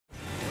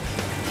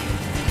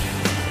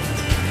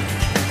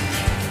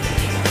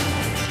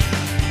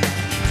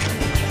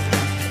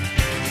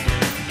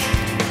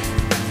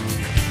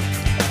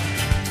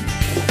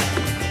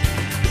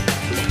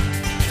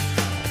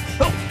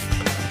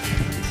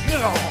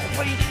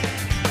sweet.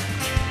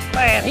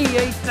 Man, he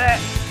ate that.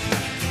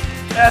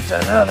 That's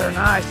another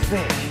nice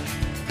fish.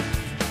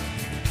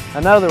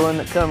 Another one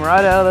that come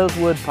right out of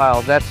those wood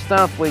piles. That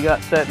stump we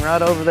got sitting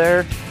right over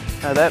there.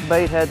 Now that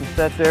bait hadn't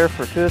sat there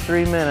for 2 or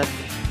 3 minutes.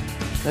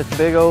 This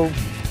big old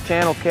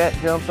channel cat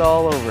jumped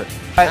all over it.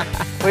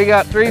 We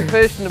got 3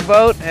 fish in the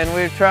boat and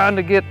we're trying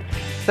to get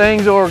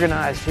things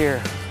organized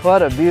here.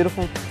 What a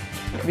beautiful,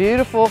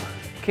 beautiful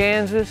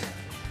Kansas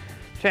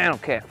channel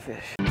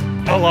catfish.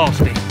 I lost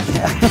him.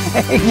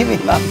 Give me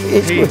my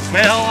fish. He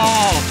fell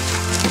off.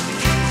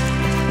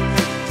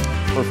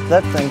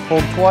 That thing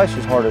pulled twice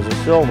as hard as a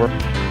silver.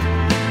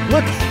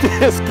 Look at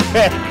this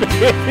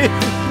catfish.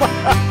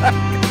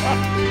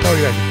 Oh,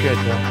 yeah, you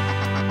catch one.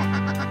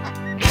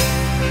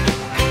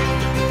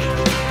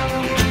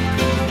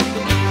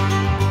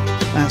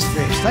 Nice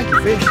fish. Thank you,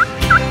 fish.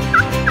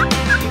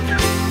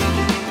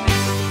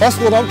 That's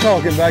what I'm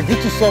talking about.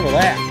 Get you some of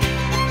that.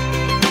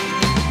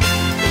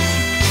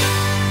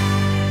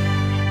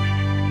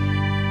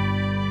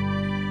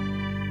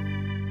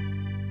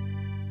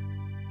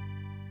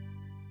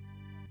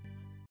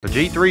 The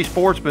G3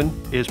 Sportsman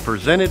is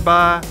presented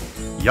by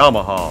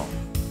Yamaha.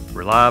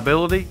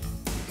 Reliability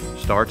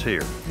starts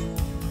here.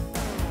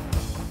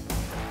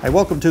 Hey,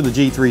 welcome to the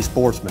G3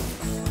 Sportsman.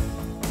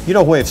 You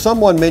know, if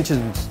someone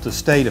mentions the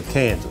state of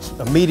Kansas,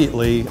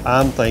 immediately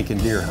I'm thinking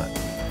deer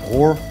hunting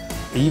or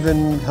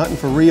even hunting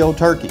for Rio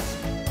turkeys.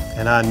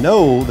 And I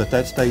know that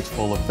that state's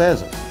full of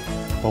pheasants.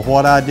 But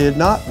what I did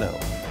not know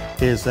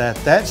is that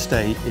that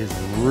state is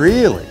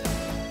really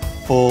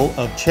full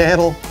of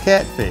channel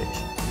catfish.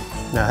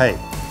 Now, hey,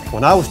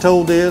 when I was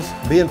told this,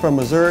 being from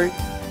Missouri,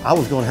 I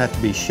was going to have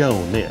to be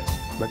shown this.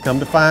 But come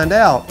to find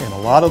out, in a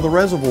lot of the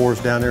reservoirs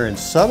down there in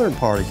southern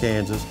part of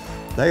Kansas,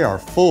 they are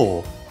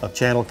full of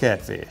channel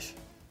catfish.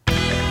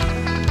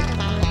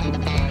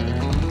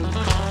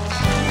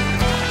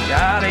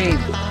 Got him.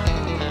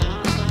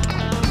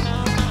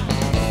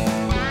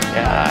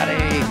 Got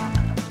him.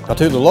 Now,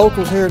 to the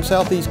locals here in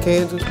southeast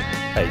Kansas,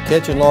 hey,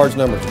 catching large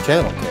numbers of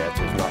channel cats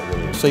is not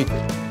really a secret.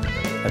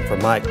 And for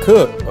Mike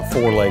Cook of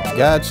Four Lakes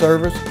Guide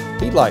Service,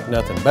 he'd like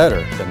nothing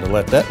better than to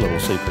let that little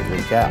secret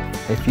leak out.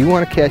 If you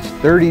want to catch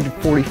 30 to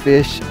 40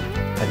 fish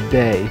a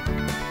day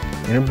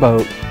in a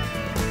boat,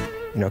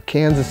 you know,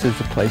 Kansas is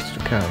the place to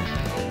come.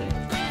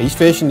 He's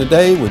fishing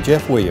today with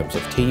Jeff Williams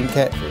of Team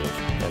Catfish,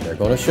 and they're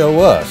going to show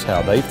us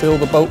how they fill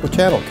the boat with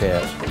channel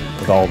cats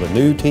with all the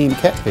new Team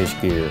Catfish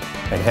gear,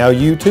 and how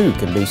you too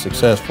can be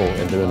successful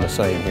in doing the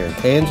same here in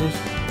Kansas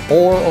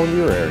or on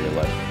your area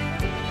lake.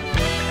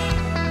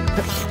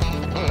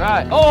 All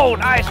right. Oh,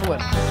 nice one.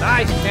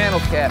 Nice channel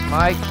cat,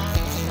 Mike.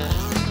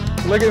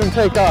 Look at him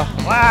take off.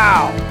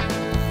 Wow.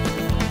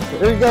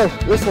 There you go,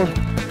 this one.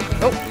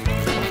 Oh.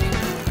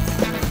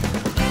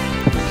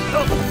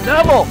 Oh,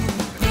 double.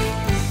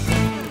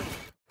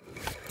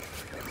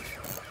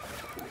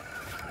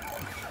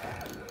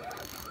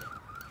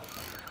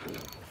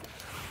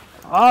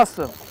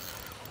 Awesome.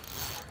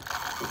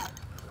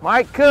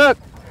 Mike Cook.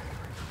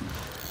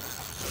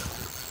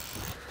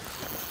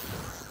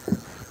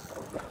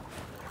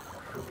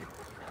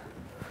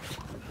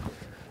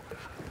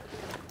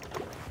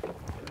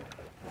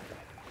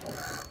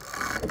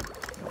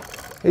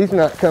 He's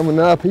not coming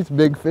up, he's a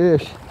big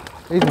fish.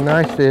 He's a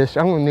nice fish.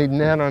 I'm gonna need a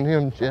net on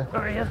him, Jeff.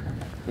 Are you?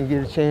 You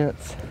get a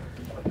chance.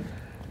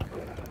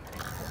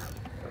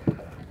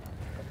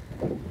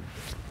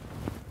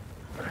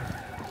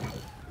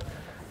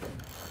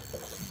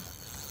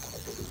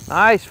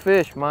 Nice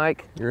fish,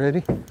 Mike. You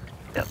ready?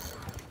 Yep.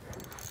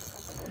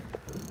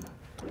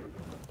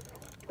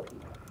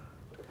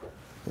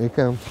 Here he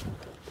comes.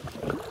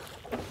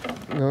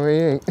 No, he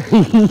ain't.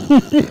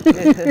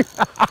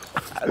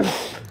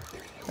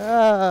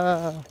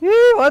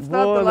 What's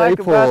not to like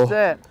about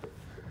that?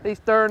 He's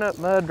stirring up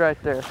mud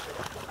right there.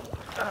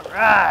 All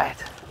right.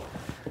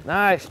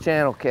 Nice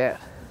channel cat.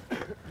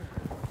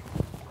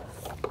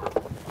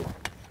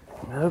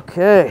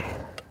 Okay.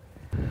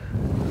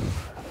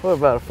 What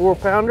about a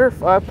 4-pounder,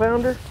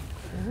 5-pounder?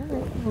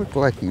 Looked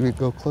like he would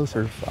go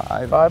closer to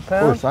 5. 5 Of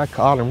pounds? course, I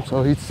caught him,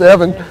 so he's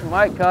 7.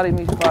 Mike caught him,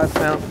 he's 5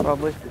 pounds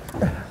probably.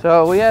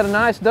 So we had a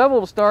nice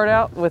double to start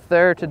out with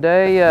there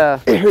today.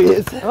 There he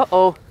is.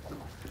 Uh-oh.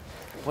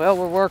 Well,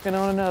 we're working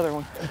on another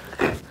one.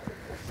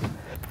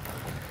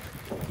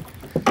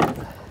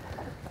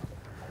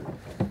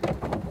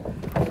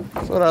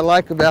 That's what I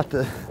like about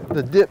the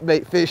dip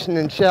bait fishing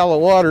in shallow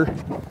water.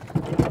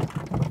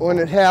 When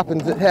it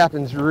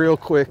happens real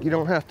quick. You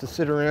don't have to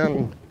sit around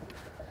and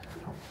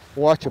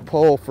watch a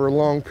pole for a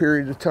long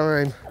period of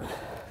time.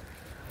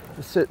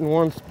 Just sit in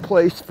one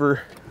place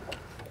for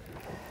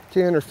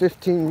 10 or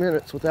 15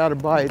 minutes without a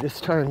bite. It's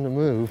time to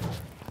move.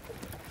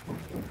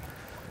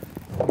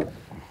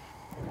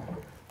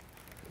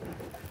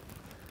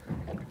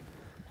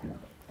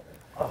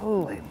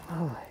 Holy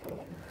moly.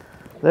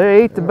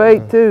 They ate the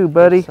bait too,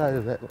 buddy. Side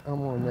of that,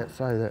 I'm on that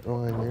side of that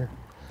line there.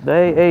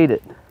 They ate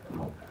it.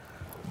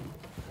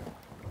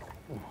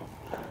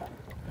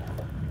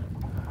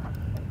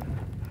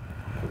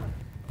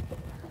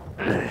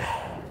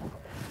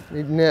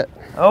 Need net.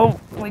 Oh,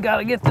 we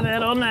gotta get the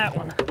net on that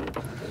one.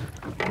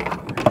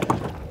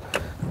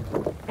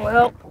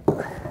 Well,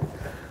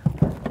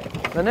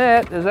 the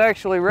net is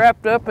actually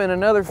wrapped up in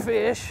another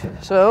fish,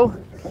 so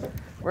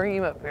bring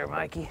him up here,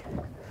 Mikey.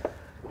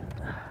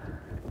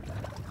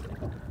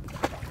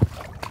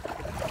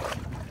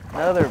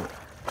 Another.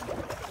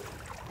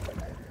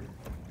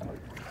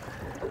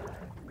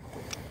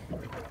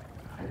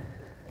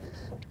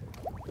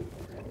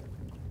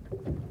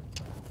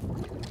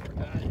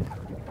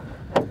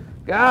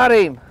 Got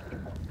him.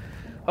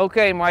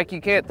 Okay, Mike,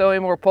 you can't throw any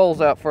more poles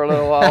out for a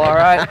little while, all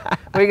right?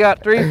 We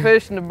got 3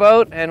 fish in the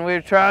boat, and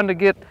we're trying to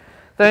get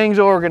things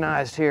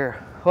organized here.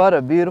 What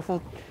a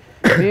beautiful,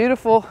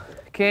 beautiful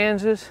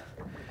Kansas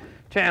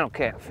channel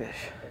catfish.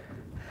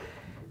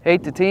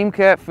 Ate the Team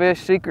Catfish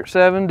Secret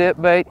 7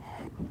 dip bait,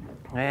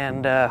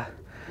 and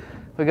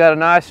we got a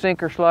nice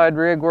sinker slide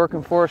rig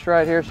working for us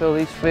right here, so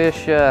these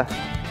fish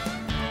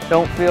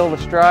don't feel the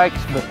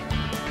strikes. But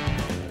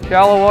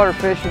shallow water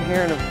fishing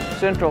here in the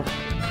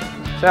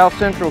south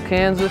central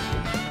Kansas,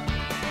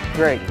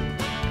 great.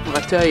 I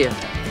tell you,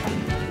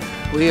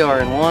 we are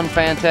in one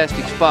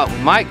fantastic spot.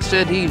 When Mike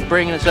said he's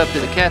bringing us up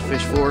to the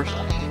catfish for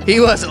us, he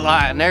wasn't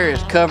lying. There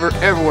is cover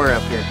everywhere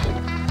up here,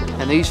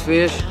 and these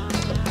fish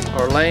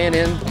are laying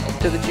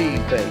into the cheese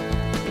bait.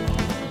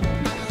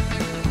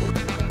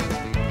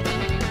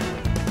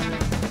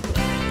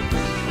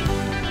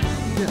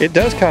 It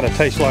does kind of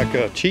taste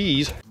like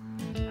cheese.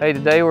 Hey,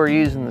 today we're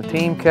using the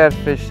Team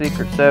Catfish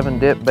Secret 7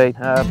 dip bait.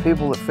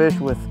 People that fish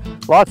with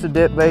lots of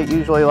dip bait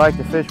usually like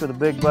to fish with a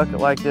big bucket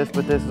like this,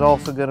 but this is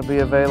also going to be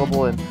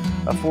available in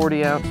a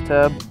 40-ounce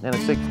tub and a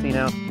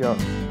 16-ounce jar.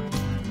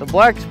 The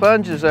black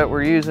sponges that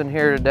we're using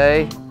here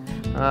today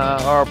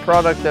are a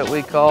product that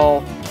we call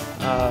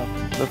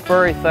the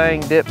Furry Thang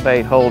dip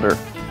bait holder.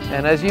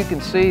 And as you can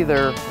see,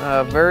 they're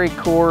very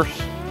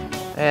coarse,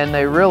 and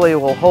they really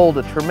will hold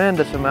a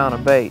tremendous amount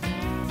of bait.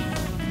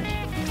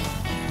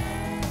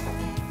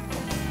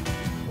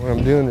 What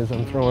I'm doing is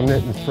I'm throwing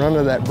it in front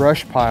of that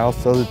brush pile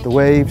so that the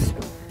waves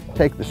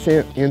take the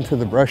scent into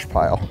the brush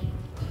pile.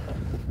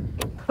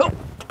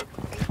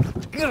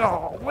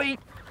 Golly,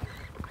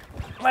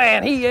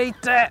 man, he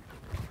ate that.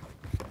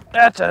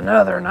 That's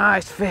another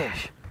nice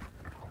fish.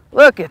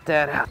 Look at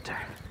that out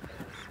there.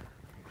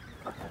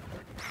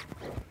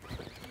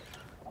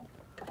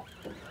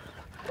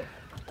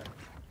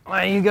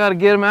 Man, you got to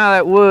get him out of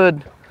that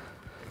wood.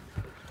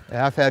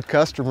 Yeah, I've had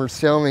customers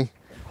tell me,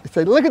 they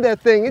say, look at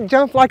that thing, it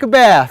jumped like a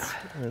bass.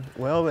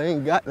 Well,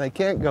 they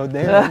can't go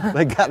down,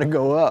 they got to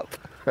go up.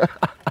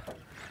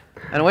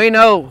 And we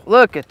know,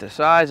 look at the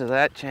size of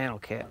that channel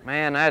cat.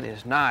 Man, that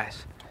is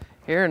nice.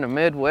 Here in the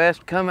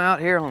Midwest, come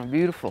out here on a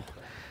beautiful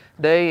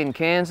day in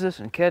Kansas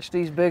and catch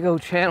these big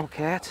old channel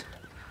cats.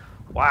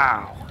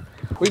 Wow.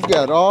 We've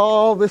got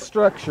all this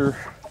structure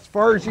as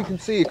far as you can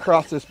see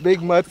across this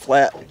big mud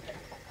flat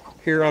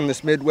here on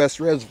this Midwest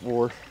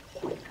reservoir.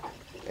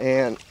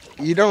 And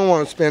you don't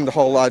want to spend a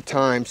whole lot of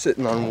time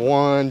sitting on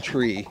one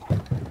tree.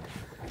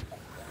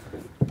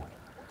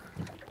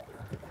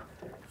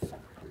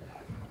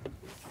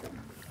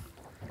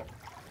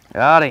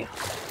 Got him.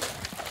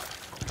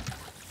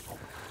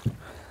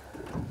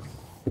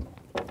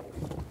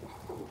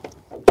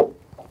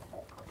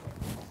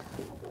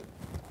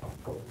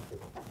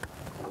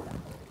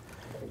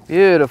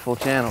 Beautiful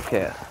channel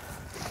cat.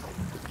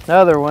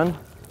 Another one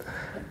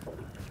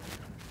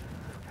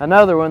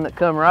that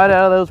come right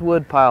out of those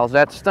wood piles.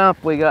 That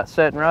stump we got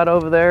sitting right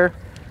over there.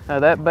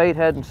 That bait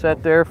hadn't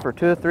sat there for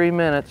 2 or 3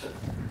 minutes.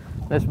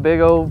 This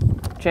big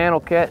old channel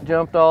cat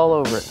jumped all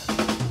over it.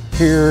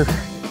 Here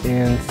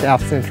in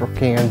south central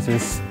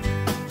Kansas,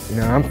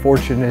 I'm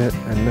fortunate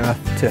enough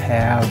to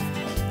have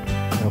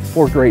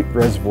 4 great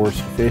reservoirs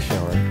to fish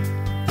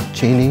on.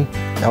 Cheney,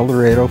 El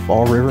Dorado,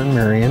 Fall River, and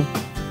Marion.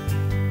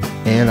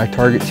 And I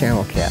target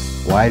channel cat.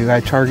 Why do I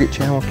target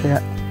channel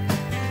cat?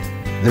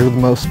 They're the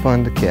most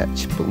fun to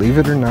catch. Believe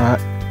it or not,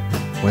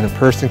 when a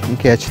person can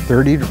catch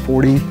 30 to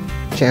 40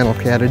 channel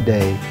cat a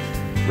day,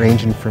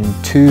 ranging from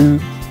 2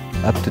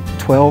 up to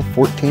 12,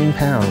 14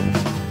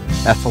 pounds,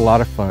 that's a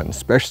lot of fun,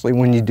 especially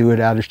when you do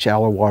it out of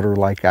shallow water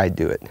like I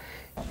do it.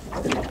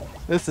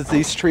 This is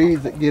these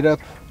trees that get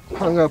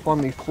hung up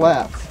on these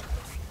flats.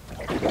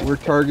 We're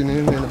targeting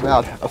in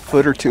about a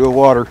foot or 2 of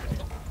water.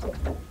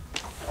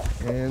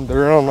 And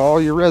they're on all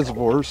your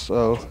reservoirs,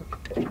 so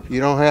you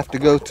don't have to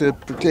go to a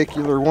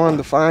particular one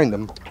to find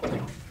them.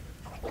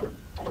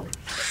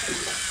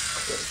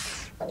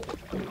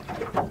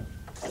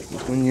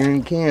 When you're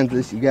in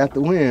Kansas, you got the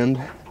wind,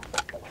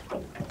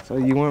 so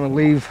you want to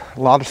leave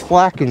a lot of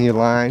slack in your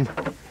line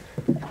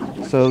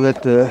so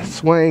that the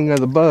swing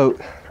of the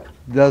boat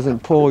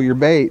doesn't pull your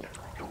bait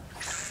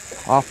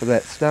off of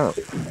that stump.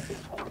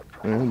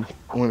 And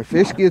when a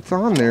fish gets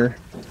on there,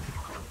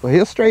 well,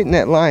 he'll straighten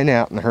that line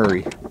out in a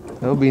hurry.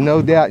 There'll be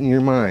no doubt in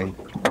your mind.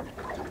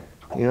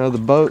 The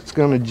boat's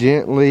going to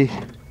gently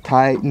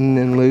tighten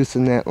and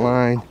loosen that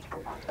line.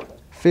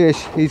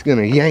 Fish, he's going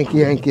to yank,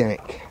 yank,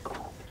 yank.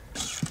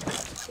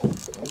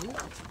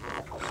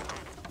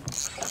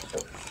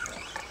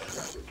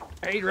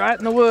 Bait right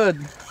in the wood.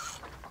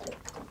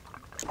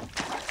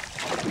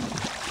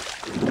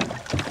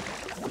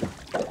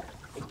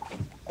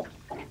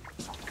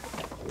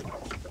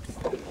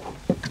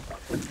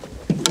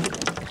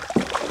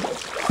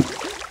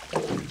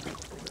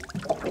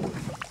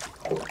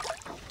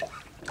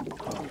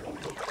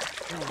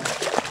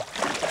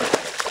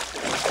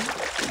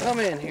 Come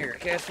in here,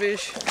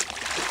 catfish.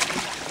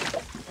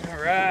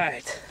 All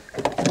right.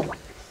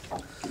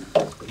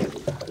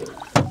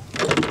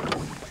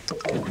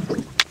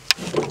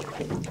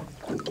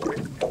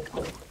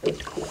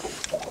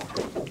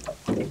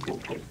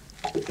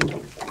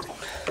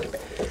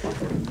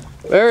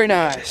 Very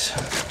nice.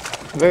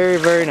 Very,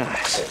 very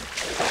nice.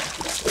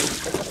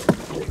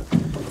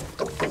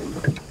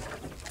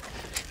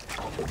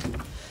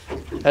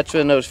 That's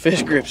when those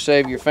fish grips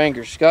save your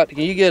fingers. Scott, can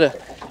you get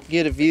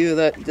a view of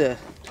that,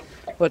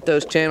 what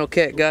those channel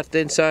cat got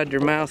inside their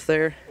mouth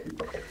there?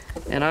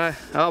 And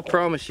I'll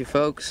promise you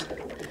folks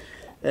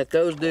that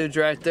those dudes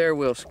right there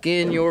will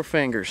skin your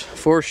fingers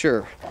for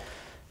sure.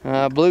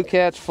 Blue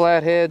cats,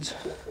 flatheads,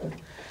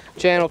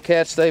 channel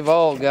cats, they've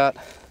all got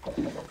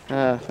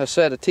a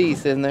set of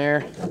teeth in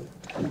there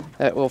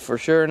that will for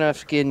sure enough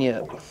skin you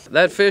up.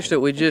 That fish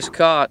that we just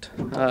caught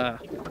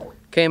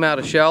came out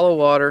of shallow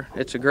water.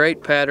 It's a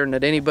great pattern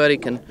that anybody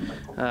can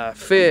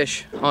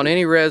fish on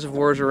any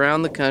reservoirs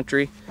around the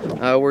country.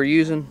 We're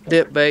using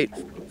dip bait,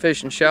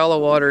 fishing shallow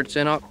water. It's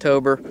in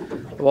October.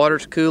 The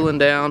water's cooling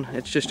down.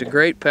 It's just a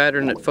great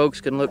pattern that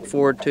folks can look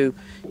forward to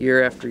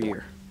year after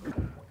year.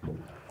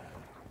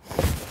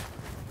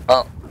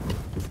 Oh.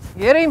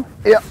 Get him?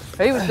 Yep.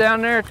 He was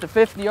down there at the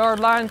 50-yard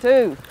line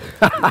too.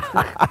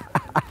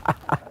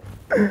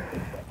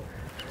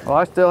 Well,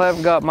 I still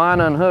haven't got mine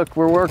unhooked.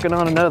 We're working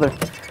on another.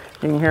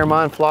 You can hear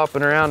mine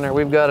flopping around there.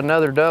 We've got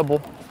another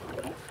double.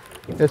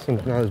 This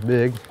one's not as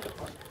big,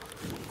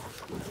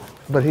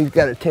 but he's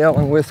got a tail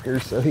and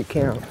whiskers, so he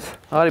counts.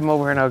 I'll let him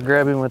over here and I'll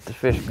grab him with the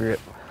fish grip.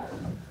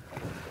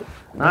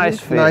 Nice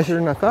fish. Nicer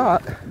than I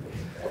thought.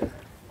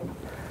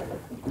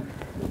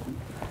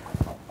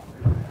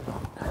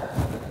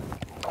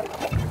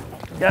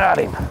 Got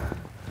him.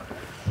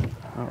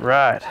 All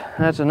right,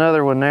 that's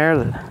another one there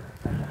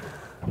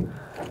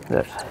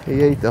that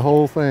He ate the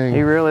whole thing.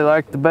 he really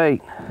liked the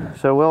bait.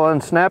 So we'll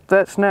unsnap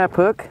that snap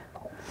hook,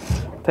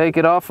 take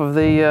it off of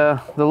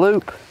the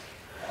loop.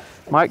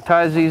 Mike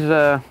ties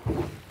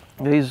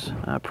these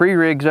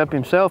pre-rigs up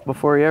himself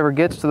before he ever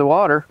gets to the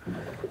water,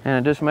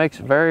 and it just makes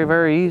it very,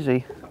 very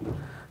easy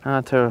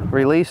to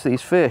release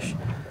these fish.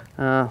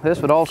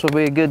 This would also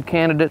be a good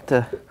candidate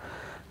to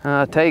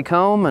take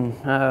home,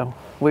 and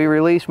we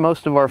release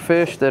most of our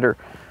fish that are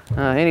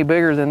any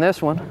bigger than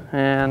this one,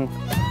 and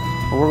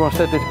we're going to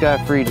set this guy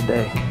free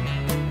today.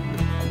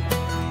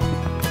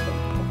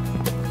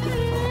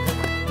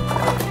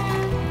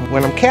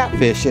 When I'm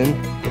catfishing,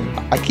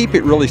 I keep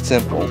it really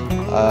simple.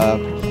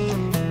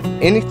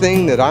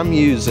 Anything that I'm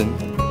using,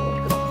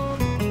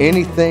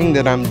 anything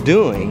that I'm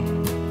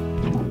doing,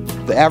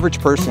 the average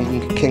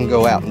person can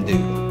go out and do.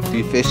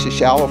 You fish the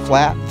shallow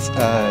flats,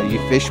 you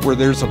fish where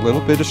there's a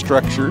little bit of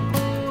structure,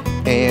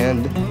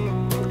 and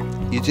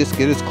you just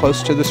get as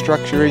close to the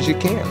structure as you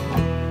can.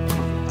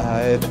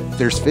 If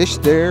there's fish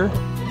there,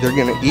 they're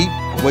gonna eat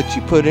what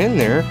you put in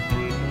there,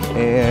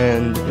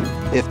 and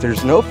if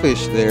there's no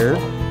fish there,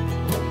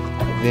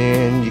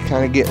 then you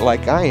kind of get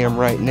like I am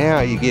right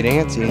now. You get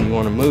antsy and you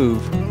want to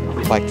move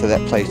like to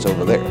that place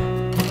over there.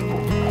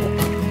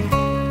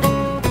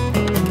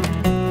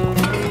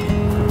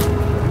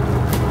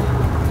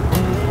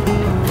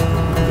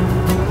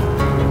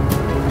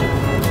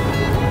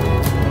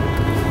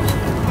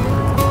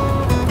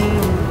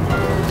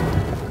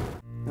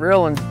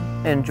 Real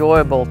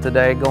enjoyable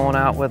today going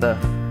out with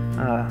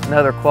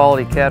another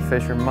quality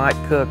catfisher, Mike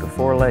Cook of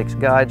Four Lakes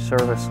Guide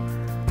Service.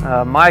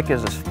 Mike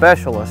is a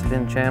specialist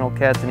in channel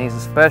cats, and he's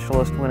a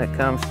specialist when it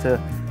comes to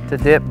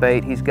dip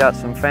bait. He's got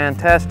some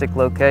fantastic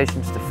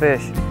locations to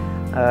fish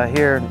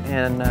here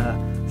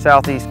in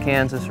southeast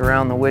Kansas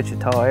around the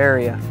Wichita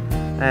area.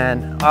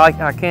 And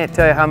I can't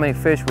tell you how many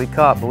fish we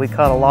caught, but we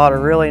caught a lot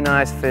of really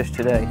nice fish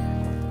today.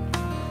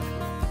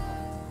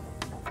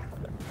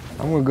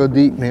 I'm gonna go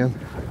deep, man.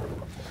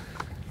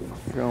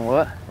 You're going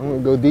what? I'm gonna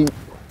go deep.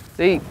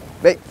 Deep.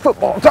 Bait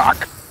football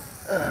talk.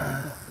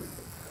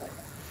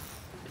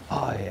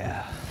 Oh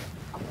yeah.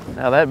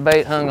 Now that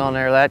bait hung on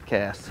there that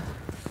cast.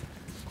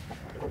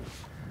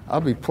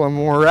 I'll be plumb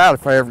wore out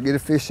if I ever get a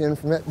fish in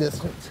from that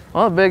distance.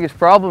 One of the biggest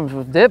problems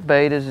with dip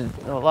bait is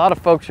a lot of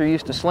folks are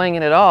used to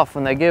slinging it off.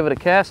 When they give it a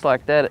cast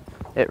like that,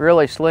 it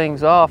really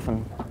slings off.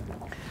 And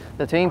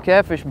the Team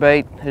Catfish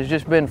bait has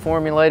just been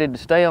formulated to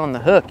stay on the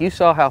hook. You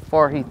saw how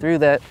far he threw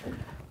that.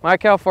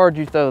 Mike, how far did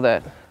you throw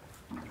that?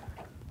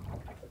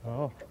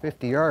 Oh,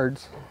 50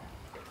 yards.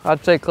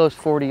 I'd say close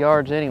to 40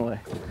 yards anyway.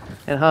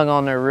 It hung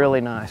on there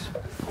really nice.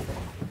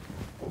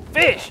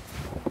 Fish!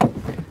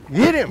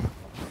 Get him!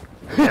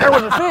 There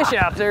was a fish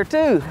out there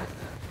too.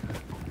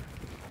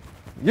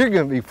 You're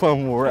gonna be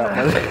plumb wore out.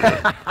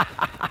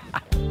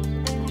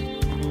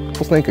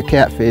 People think of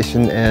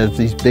catfishing as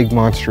these big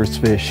monstrous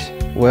fish.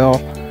 Well,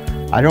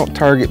 I don't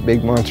target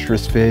big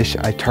monstrous fish,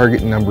 I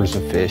target numbers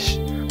of fish.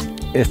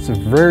 It's a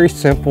very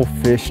simple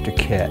fish to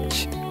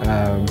catch.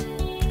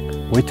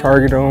 We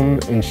target them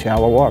in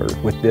shallow water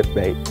with dip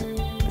bait.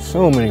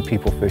 So many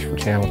people fish for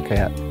channel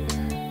cat.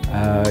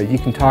 You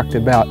can talk to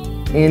about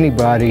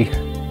anybody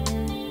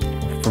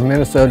from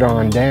Minnesota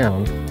on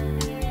down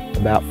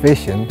about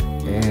fishing,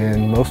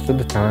 and most of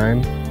the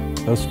time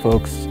those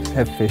folks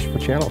have fished for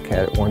channel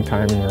cat at one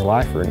time in their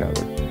life or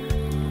another.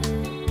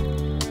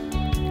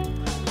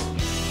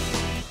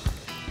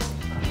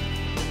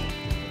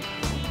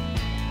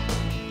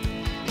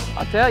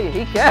 I tell you,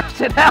 he cast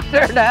it out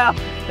there now.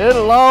 It's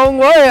a long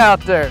way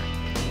out there.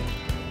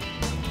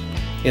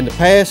 In the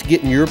past,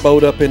 getting your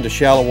boat up into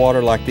shallow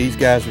water like these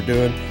guys are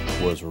doing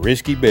was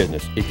risky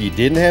business. If you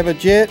didn't have a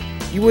jet,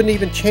 you wouldn't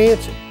even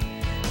chance it.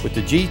 With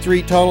the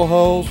G3 tunnel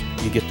hulls,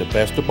 you get the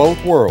best of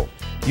both worlds.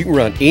 You can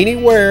run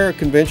anywhere a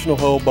conventional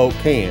hull boat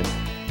can,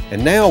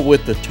 and now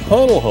with the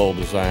tunnel hull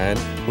design,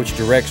 which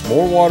directs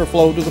more water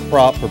flow to the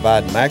prop,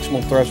 providing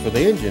maximum thrust for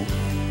the engine,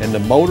 and the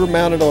motor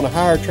mounted on a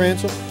higher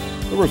transom,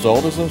 the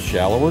result is a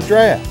shallower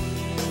draft.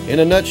 In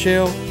a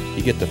nutshell,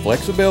 you get the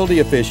flexibility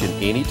of fishing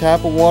any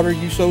type of water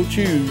you so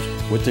choose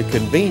with the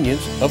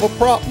convenience of a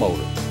prop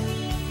motor.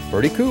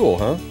 Pretty cool,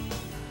 huh?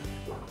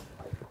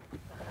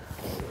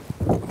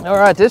 All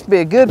right, this would be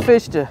a good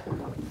fish to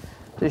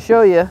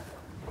show you a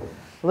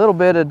little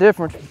bit of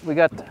difference we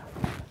got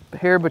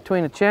here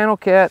between a channel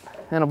cat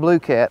and a blue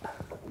cat.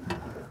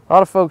 A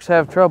lot of folks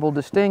have trouble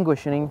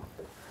distinguishing,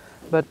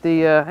 but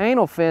the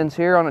anal fins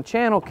here on a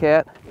channel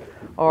cat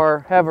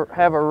have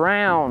a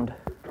round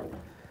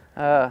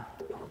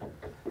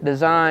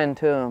design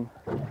to them,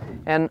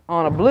 and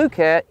on a blue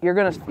cat you're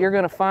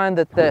gonna find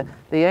that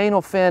the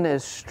anal fin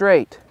is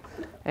straight,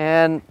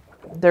 and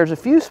there's a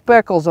few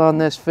speckles on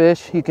this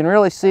fish. You can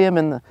really see them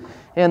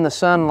in the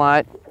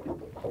sunlight,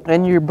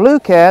 and your blue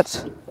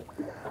cats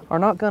are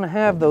not going to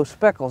have those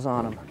speckles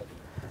on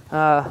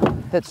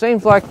them. It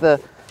seems like the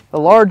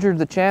larger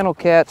the channel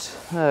cats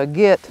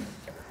get,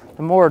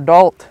 the more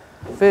adult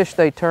fish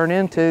they turn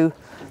into.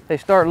 They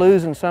start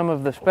losing some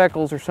of the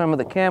speckles or some of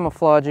the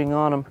camouflaging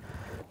on them,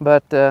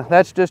 but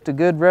that's just a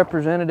good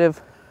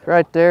representative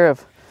right there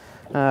of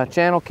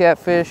channel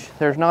catfish.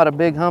 There's not a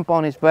big hump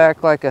on his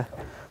back like a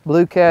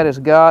blue cat has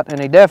got,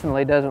 and he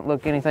definitely doesn't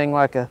look anything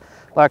like a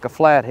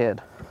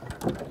flathead.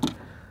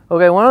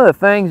 Okay, one of the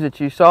things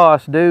that you saw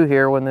us do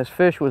here when this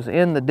fish was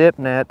in the dip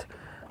net,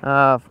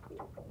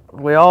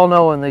 we all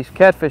know when these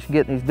catfish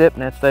get in these dip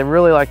nets, they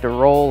really like to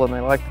roll and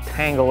they like to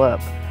tangle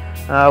up.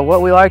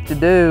 What we like to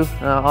do,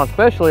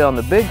 especially on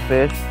the big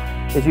fish,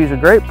 is use a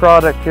great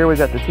product here. We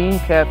got the Team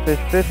Catfish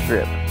Fish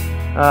Grip.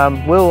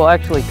 We'll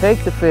actually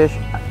take the fish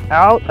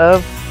out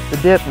of the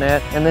dip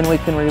net, and then we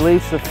can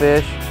release the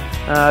fish,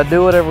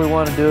 do whatever we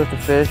want to do with the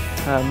fish,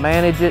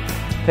 manage it,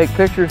 take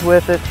pictures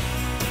with it.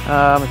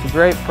 It's a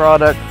great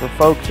product for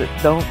folks that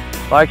don't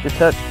like to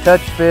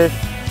touch fish,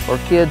 or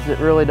kids that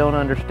really don't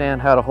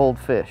understand how to hold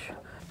fish.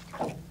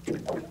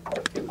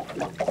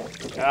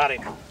 Got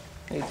him.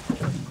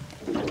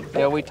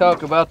 Yeah, we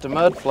talk about the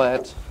mud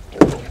flats.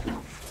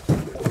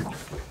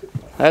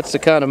 That's the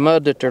kind of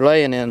mud that they're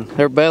laying in.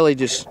 Their belly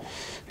just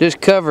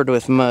covered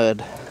with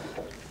mud.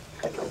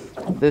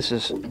 This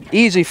is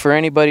easy for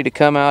anybody to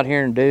come out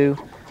here and do.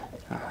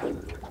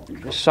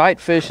 Sight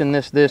fishing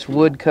this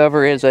wood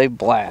cover is a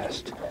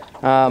blast.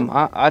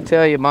 I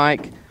tell you,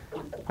 Mike,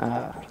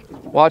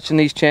 watching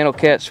these channel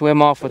cats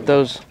swim off with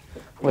those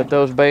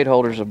bait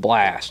holders is a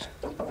blast.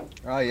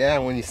 Oh yeah,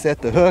 when you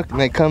set the hook and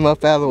they come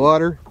up out of the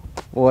water,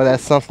 boy,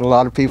 that's something a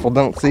lot of people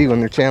don't see when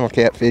they're channel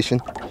cat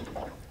fishing.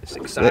 It's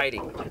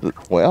exciting.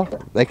 Well,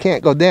 they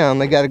can't go down,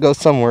 they got to go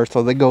somewhere,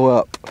 so they go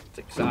up. It's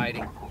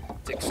exciting.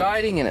 It's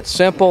exciting, and it's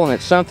simple, and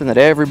it's something that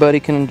everybody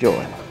can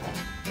enjoy.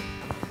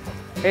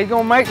 He's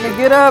gonna make me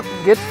get up,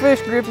 get the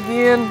fish grip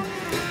again.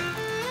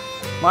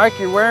 Mike,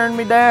 you're wearing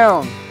me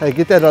down. Hey,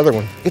 get that other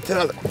one. Get that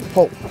other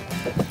one.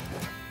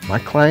 My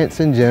clients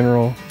in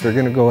general, they're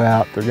gonna go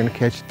out, they're gonna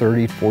catch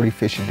 30, 40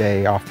 fish a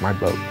day off my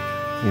boat.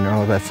 You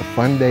know, that's a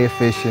fun day of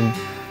fishing.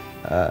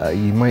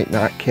 You might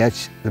not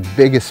catch the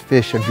biggest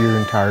fish of your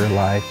entire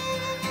life,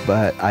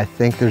 but I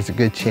think there's a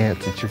good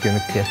chance that you're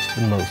gonna catch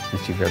the most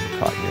that you've ever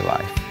caught in your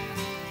life.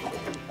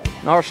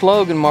 And our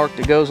slogan mark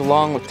that goes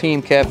along with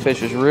Team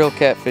Catfish is Real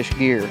Catfish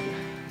Gear.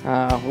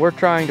 We're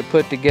trying to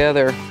put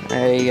together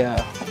a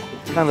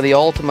kind of the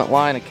ultimate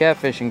line of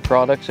catfishing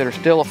products that are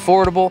still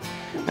affordable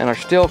and are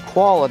still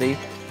quality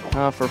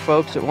for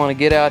folks that want to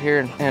get out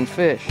here and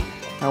fish.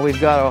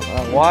 We've got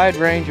a wide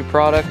range of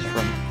products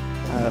from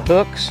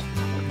hooks,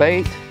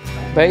 bait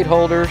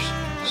holders,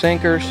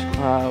 sinkers.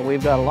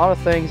 We've got a lot of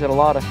things that a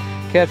lot of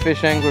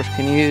catfish anglers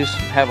can use,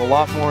 have a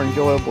lot more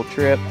enjoyable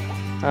trip,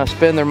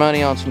 spend their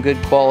money on some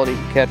good quality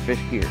catfish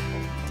gear.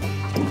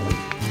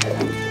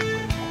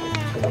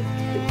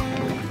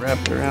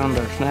 Wrapped around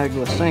our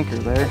snagless sinker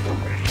there.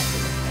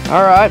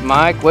 All right,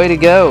 Mike, way to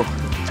go.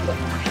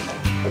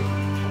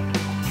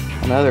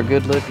 Another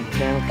good looking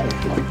channel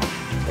catfish.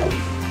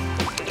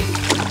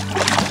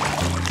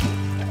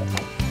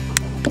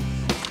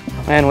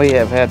 Man, we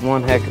have had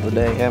one heck of a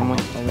day, haven't we?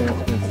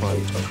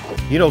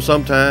 You know,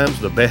 sometimes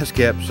the best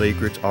kept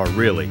secrets are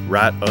really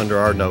right under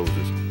our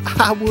noses.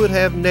 I would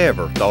have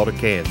never thought of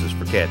Kansas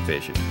for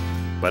catfishing,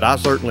 but I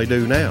certainly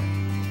do now.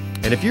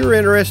 And if you're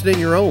interested in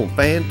your own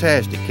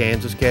fantastic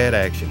Kansas cat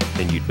action,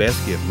 then you'd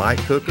best give Mike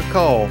Cook a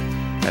call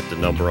at the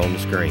number on the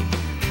screen.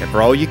 And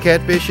for all your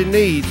catfishing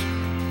needs,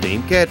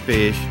 Team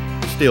Catfish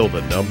is still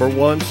the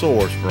 #1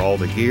 source for all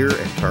the gear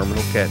and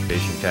terminal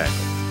catfishing tackle.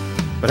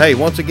 But hey,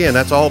 once again,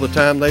 that's all the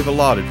time they've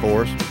allotted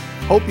for us.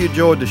 Hope you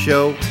enjoyed the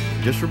show.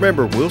 Just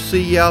remember, we'll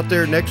see you out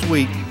there next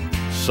week,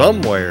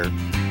 somewhere,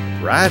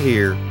 right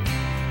here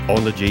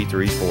on the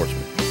G3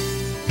 Sportsman.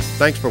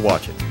 Thanks for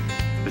watching.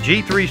 The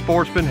G3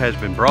 Sportsman has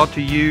been brought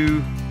to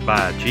you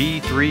by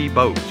G3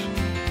 Boats.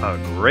 A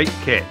great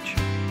catch.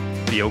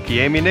 Fiocchi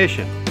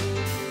Ammunition.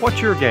 What's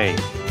your game?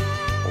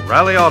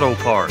 O'Reilly Auto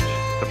Parts,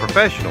 the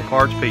professional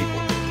parts people.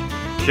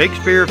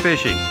 Shakespeare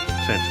Fishing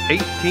since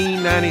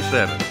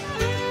 1897.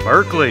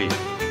 Berkeley,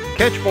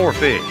 catch more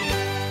fish.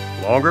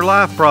 Longer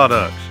Life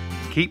Products,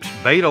 keeps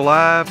bait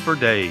alive for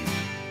days.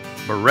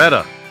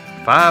 Beretta,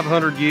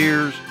 500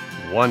 years,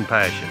 one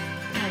passion.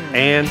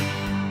 And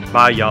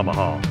by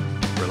Yamaha,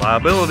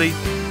 reliability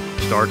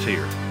starts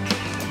here.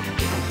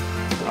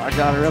 I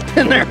got her up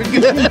in there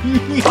good.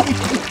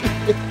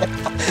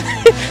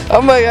 I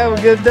might have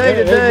a good day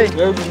today.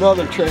 There's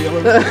another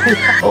trailer.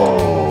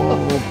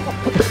 Oh.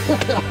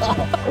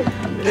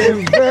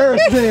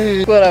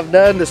 Embarrassing. What I've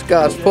done to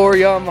Scott's poor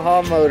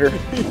Yamaha motor.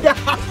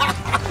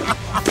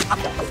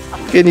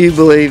 Can you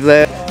believe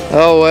that?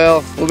 Oh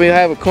well, we'll be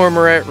have a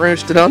cormorant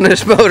roosted on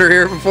this motor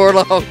here before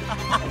long.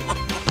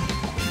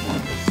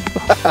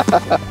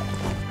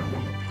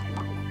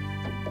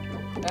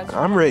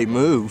 I'm ready to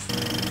move.